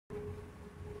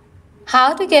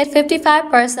How to get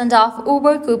 55% off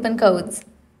Uber coupon codes.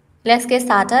 Let's get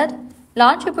started.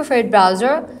 Launch your preferred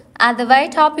browser. At the very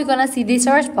top, you're gonna see the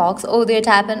search box. Over there,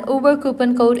 type in Uber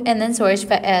coupon code and then search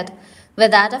for it.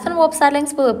 With that, different website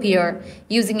links will appear.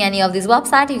 Using any of these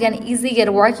websites, you can easily get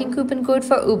a working coupon code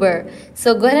for Uber.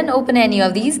 So go ahead and open any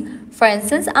of these. For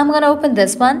instance, I'm gonna open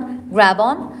this one,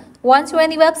 Grabon. Once you're on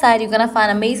the website, you're gonna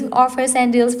find amazing offers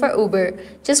and deals for Uber.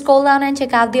 Just scroll down and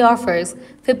check out the offers.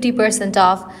 50%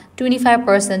 off,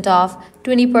 25% off,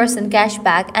 20%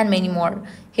 cashback, and many more.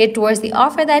 Head towards the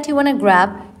offer that you wanna grab.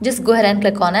 Just go ahead and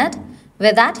click on it.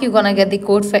 With that, you're gonna get the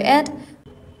code for it.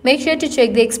 Make sure to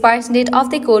check the expiration date of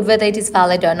the code whether it is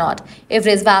valid or not. If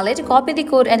it is valid, copy the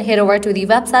code and head over to the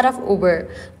website of Uber.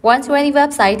 Once you're on the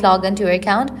website, log into your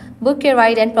account, book your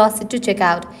ride and proceed to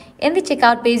checkout. In the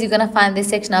checkout page, you're gonna find the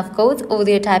section of codes. Over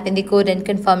there, type in the code and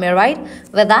confirm your ride.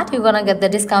 With that, you're gonna get the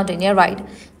discount in your ride.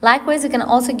 Likewise, you can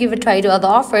also give a try to other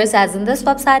offers, as in this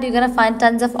website, you're gonna find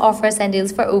tons of offers and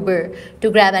deals for Uber. To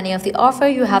grab any of the offer,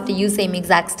 you have to use same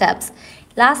exact steps.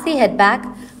 Lastly, head back.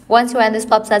 Once you're in this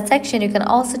website section, you can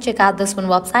also check out this one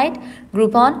website,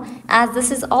 Groupon, as this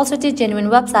is also the genuine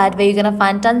website where you're gonna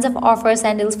find tons of offers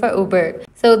and deals for Uber.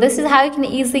 So this is how you can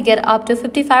easily get up to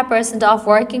 55% off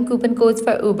working coupon codes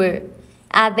for Uber.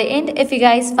 At the end, if you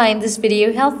guys find this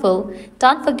video helpful,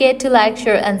 don't forget to like,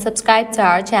 share and subscribe to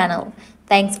our channel.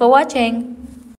 Thanks for watching.